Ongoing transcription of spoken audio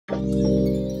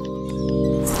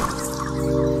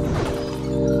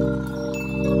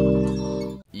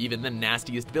Even the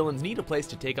nastiest villains need a place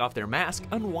to take off their mask,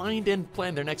 unwind, and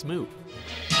plan their next move.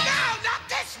 No, not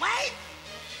this way!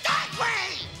 That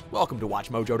way! Welcome to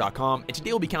WatchMojo.com, and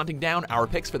today we'll be counting down our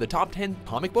picks for the top 10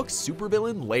 comic book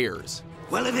Supervillain Lairs.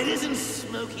 Well, if it isn't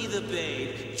Smokey the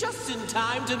Babe, just in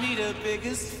time to meet her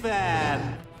biggest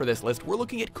fan. For this list, we're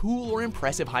looking at cool or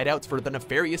impressive hideouts for the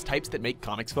nefarious types that make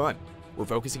comics fun. We're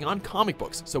focusing on comic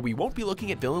books, so we won't be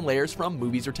looking at villain lairs from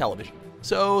movies or television.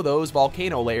 So those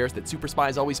volcano lairs that super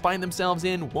spies always find themselves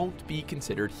in won't be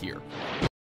considered here.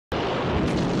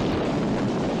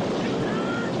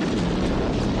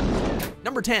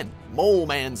 Number 10, Mole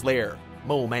Man's Lair.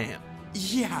 Mole Man.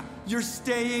 Yeah, you're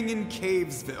staying in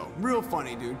Cavesville. Real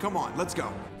funny, dude. Come on, let's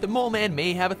go. The Mole Man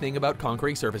may have a thing about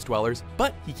conquering surface dwellers,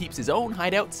 but he keeps his own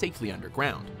hideout safely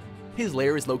underground. His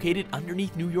lair is located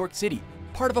underneath New York City,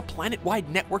 part of a planet-wide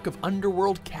network of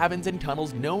underworld cabins and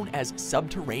tunnels known as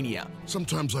Subterranea.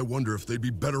 Sometimes I wonder if they'd be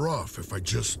better off if I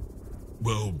just,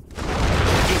 well,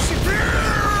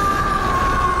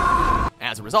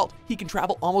 As a result, he can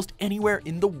travel almost anywhere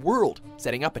in the world,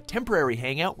 setting up a temporary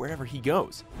hangout wherever he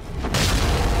goes.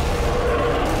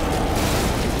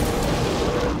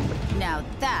 Now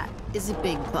that is a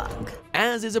big bug.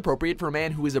 As is appropriate for a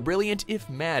man who is a brilliant, if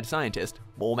mad, scientist,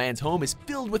 Mole Man's home is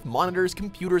filled with monitors,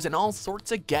 computers, and all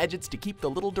sorts of gadgets to keep the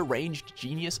little deranged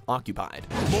genius occupied.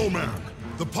 Mole Man,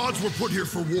 the pods were put here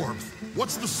for warmth.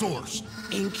 What's the source?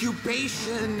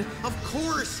 Incubation, of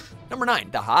course. Number 9,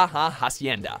 the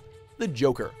Hacienda. The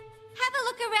Joker. Have a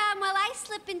look around while I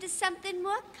slip into something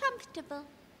more comfortable.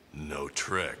 No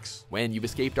tricks. When you've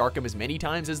escaped Arkham as many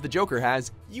times as the Joker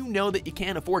has, you know that you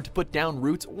can't afford to put down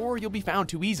roots or you'll be found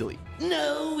too easily.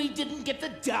 No, we didn't get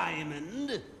the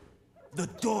diamond. The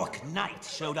Dork Knight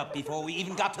showed up before we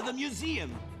even got to the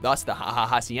museum. Thus, the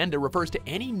Hacienda refers to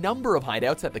any number of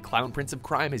hideouts that the Clown Prince of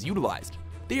Crime has utilized.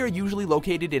 They are usually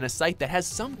located in a site that has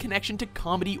some connection to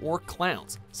comedy or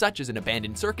clowns, such as an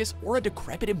abandoned circus or a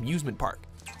decrepit amusement park.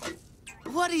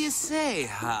 What do you say,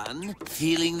 hon?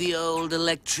 Feeling the old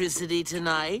electricity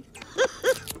tonight?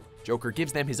 Joker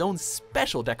gives them his own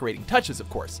special decorating touches, of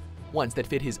course, ones that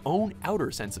fit his own outer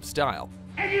sense of style.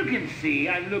 As you can see,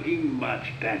 I'm looking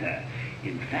much better.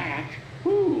 In fact,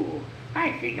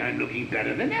 I think I'm looking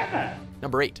better than ever.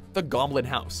 Number 8, the Goblin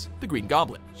House, the Green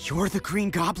Goblin. You're the Green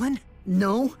Goblin?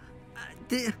 No.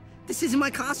 This isn't my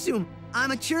costume.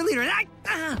 I'm a cheerleader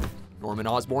and Norman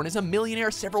Osborn is a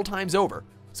millionaire several times over,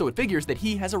 so it figures that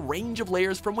he has a range of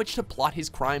layers from which to plot his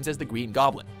crimes as the Green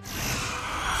Goblin.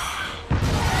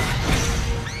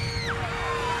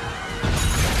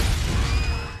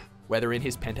 Whether in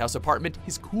his penthouse apartment,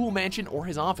 his cool mansion, or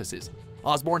his offices,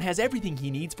 Osborn has everything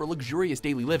he needs for luxurious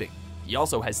daily living. He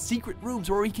also has secret rooms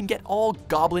where he can get all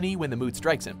goblin-y when the mood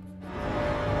strikes him.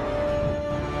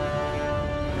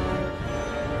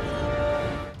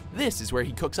 This is where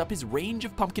he cooks up his range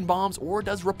of pumpkin bombs or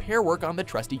does repair work on the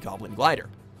trusty Goblin glider.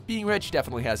 Being rich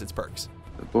definitely has its perks.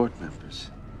 The board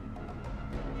members.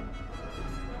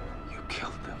 You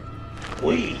killed them.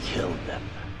 We killed them.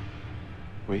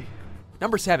 We?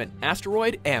 Number 7,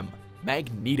 Asteroid M,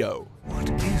 Magneto. What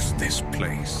is this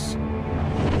place?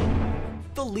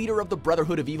 The leader of the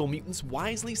Brotherhood of Evil Mutants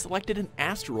wisely selected an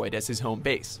asteroid as his home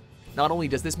base. Not only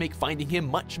does this make finding him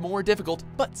much more difficult,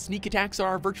 but sneak attacks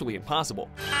are virtually impossible.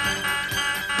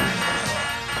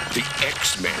 The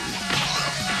X-Men.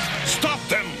 Stop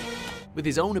them! With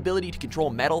his own ability to control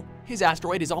metal, his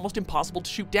asteroid is almost impossible to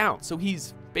shoot down, so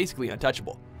he's basically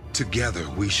untouchable. Together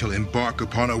we shall embark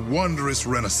upon a wondrous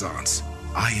renaissance.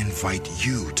 I invite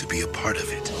you to be a part of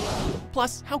it.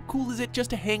 Plus, how cool is it just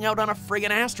to hang out on a friggin'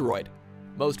 asteroid?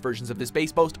 Most versions of this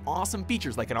base boast awesome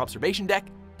features like an observation deck,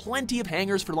 plenty of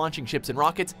hangars for launching ships and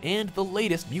rockets, and the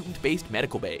latest mutant-based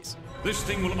medical bays. This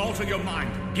thing will alter your mind.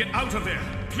 Get out of there,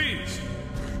 please.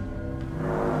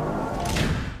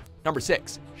 Number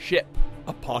 6, Ship,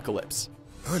 Apocalypse.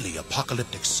 Early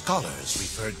apocalyptic scholars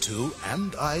referred to,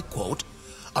 and I quote,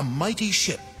 a mighty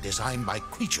ship designed by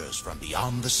creatures from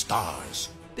beyond the stars.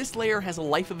 This layer has a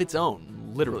life of its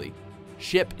own, literally.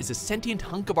 Ship is a sentient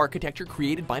hunk of architecture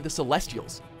created by the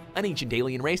Celestials, an ancient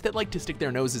alien race that like to stick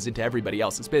their noses into everybody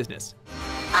else's business.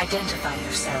 Identify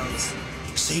yourselves.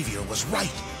 Xavier was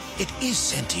right. It is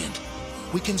sentient.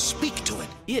 We can speak to it.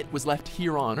 It was left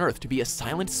here on Earth to be a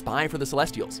silent spy for the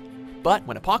Celestials. But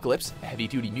when Apocalypse, a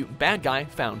heavy-duty mutant bad guy,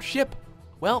 found Ship,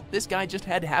 well, this guy just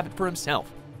had to have it for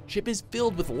himself. Ship is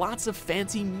filled with lots of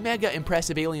fancy, mega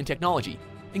impressive alien technology,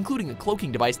 including a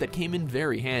cloaking device that came in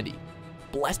very handy.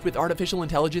 Blessed with artificial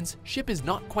intelligence, Ship is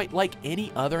not quite like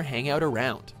any other hangout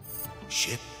around.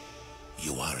 Ship,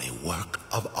 you are a work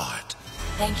of art.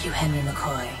 Thank you, Henry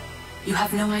McCoy. You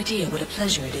have no idea what a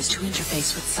pleasure it is to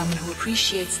interface with someone who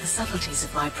appreciates the subtleties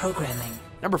of my programming.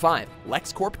 Number 5.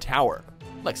 LexCorp Tower.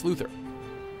 Lex Luthor.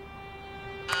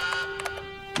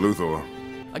 Luthor.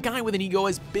 A guy with an ego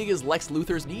as big as Lex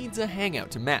Luthor's needs a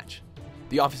hangout to match.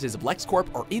 The offices of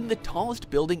LexCorp are in the tallest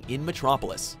building in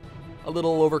Metropolis. A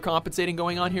little overcompensating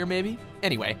going on here, maybe?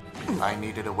 Anyway. I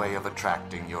needed a way of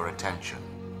attracting your attention.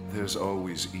 There's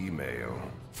always email.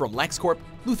 From LexCorp,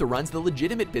 Luthor runs the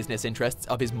legitimate business interests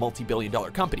of his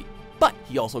multi-billion-dollar company. But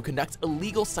he also conducts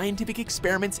illegal scientific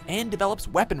experiments and develops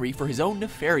weaponry for his own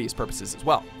nefarious purposes as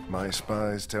well. My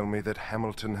spies tell me that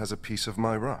Hamilton has a piece of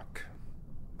my rock.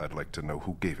 I'd like to know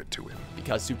who gave it to him.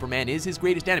 Because Superman is his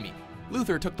greatest enemy,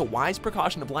 Luthor took the wise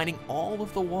precaution of lining all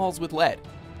of the walls with lead.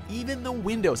 Even the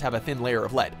windows have a thin layer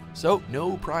of lead, so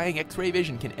no prying X-ray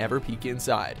vision can ever peek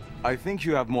inside. I think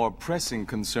you have more pressing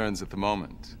concerns at the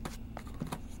moment.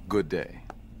 Good day.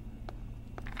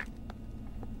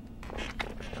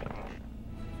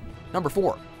 Number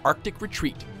 4. Arctic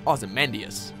Retreat,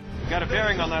 Ozymandias. Got a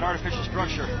bearing on that artificial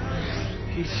structure.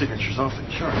 Key signature's off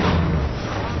the chart.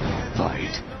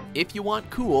 Fight. If you want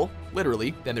cool,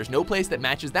 literally, then there's no place that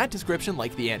matches that description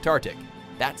like the Antarctic.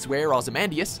 That's where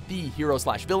Ozymandias, the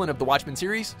hero/villain of the Watchmen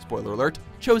series, spoiler alert,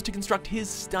 chose to construct his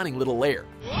stunning little lair.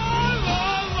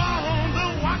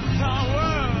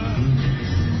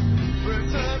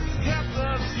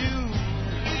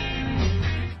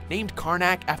 Named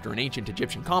Karnak after an ancient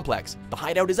Egyptian complex, the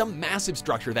hideout is a massive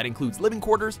structure that includes living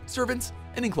quarters, servants,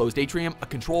 an enclosed atrium, a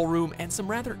control room, and some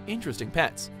rather interesting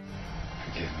pets.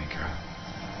 Forgive me, girl.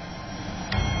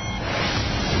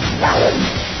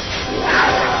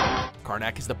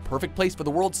 Karnak is the perfect place for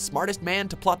the world's smartest man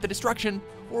to plot the destruction,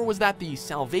 or was that the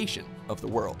salvation of the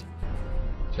world?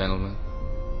 Gentlemen,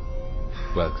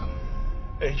 welcome.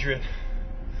 Adrian,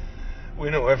 we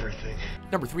know everything.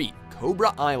 Number 3.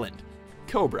 Cobra Island.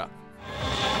 Cobra.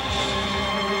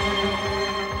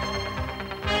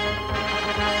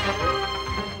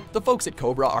 The folks at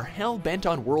Cobra are hell-bent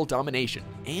on world domination,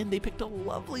 and they picked a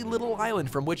lovely little island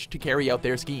from which to carry out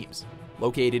their schemes.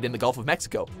 Located in the Gulf of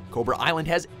Mexico, Cobra Island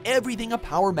has everything a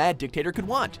power-mad dictator could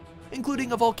want,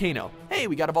 including a volcano. Hey,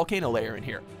 we got a volcano layer in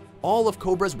here. All of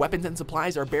Cobra's weapons and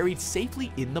supplies are buried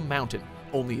safely in the mountain,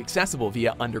 only accessible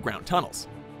via underground tunnels.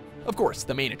 Of course,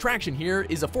 the main attraction here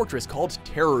is a fortress called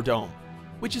Terror Dome,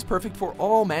 which is perfect for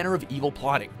all manner of evil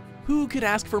plotting. Who could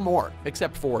ask for more,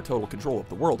 except for total control of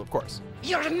the world, of course?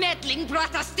 Your meddling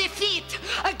brought us defeat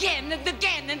again and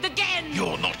again and again.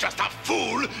 You're not just a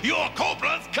fool, you're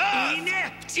Cobra's curse!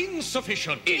 Inept,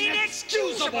 insufficient,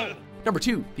 inexcusable. Number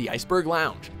 2, the Iceberg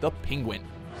Lounge, the Penguin.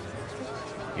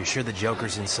 You sure the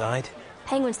Joker's inside?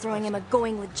 Penguin's throwing him a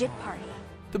going legit party.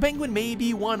 The Penguin may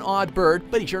be one odd bird,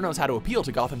 but he sure knows how to appeal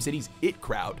to Gotham City's it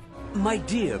crowd. My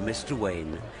dear Mr.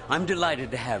 Wayne, I'm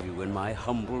delighted to have you in my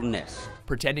humble nest.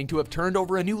 Pretending to have turned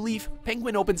over a new leaf,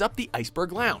 Penguin opens up the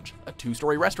Iceberg Lounge, a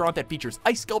 2-story restaurant that features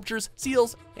ice sculptures,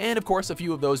 seals, and of course a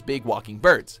few of those big walking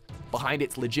birds. Behind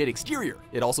its legit exterior,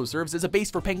 it also serves as a base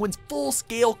for Penguin's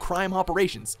full-scale crime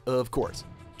operations, of course.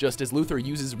 Just as Luthor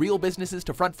uses real businesses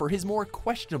to front for his more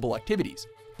questionable activities,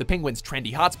 the Penguin's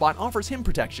trendy hotspot offers him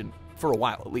protection, for a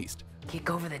while at least. Kick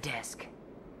over the desk.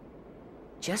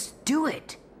 Just do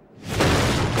it.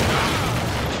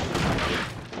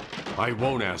 I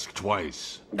won't ask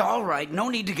twice. All right, no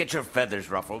need to get your feathers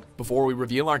ruffled. Before we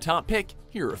reveal our top pick,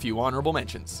 here are a few honorable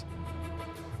mentions.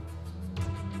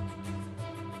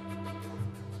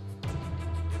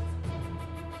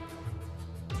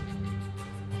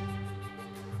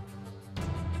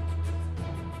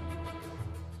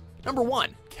 Number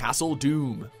 1, Castle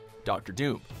Doom, Dr.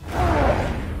 Doom.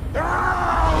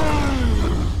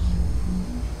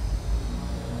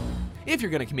 If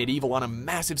you're going to commit evil on a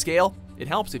massive scale, it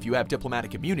helps if you have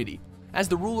diplomatic immunity. As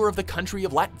the ruler of the country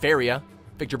of Latveria,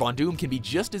 Victor Von Doom can be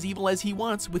just as evil as he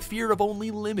wants with fear of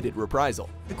only limited reprisal.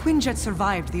 The Quinjet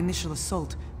survived the initial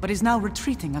assault, but is now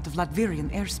retreating out of Latverian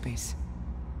airspace.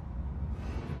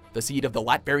 The seat of the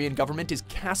Latverian government is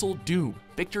Castle Doom,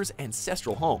 Victor's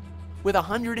ancestral home. With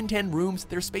 110 rooms,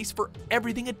 there's space for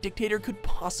everything a dictator could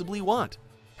possibly want.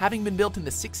 Having been built in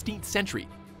the 16th century,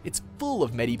 it's full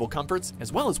of medieval comforts,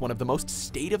 as well as one of the most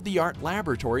state-of-the-art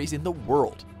laboratories in the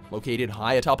world. Located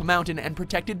high atop a mountain and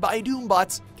protected by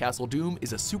Doombots, Castle Doom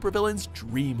is a supervillain's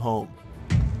dream home.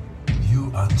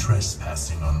 You are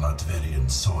trespassing on Latverian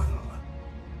soil.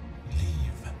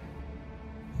 Leave.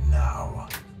 Now.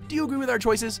 Do you agree with our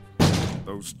choices?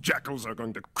 Those jackals are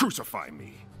going to crucify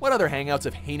me. What other hangouts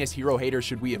of heinous hero haters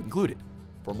should we have included?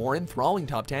 For more enthralling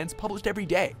top 10s published every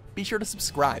day, be sure to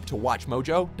subscribe to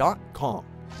WatchMojo.com.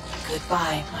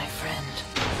 Goodbye, my friend.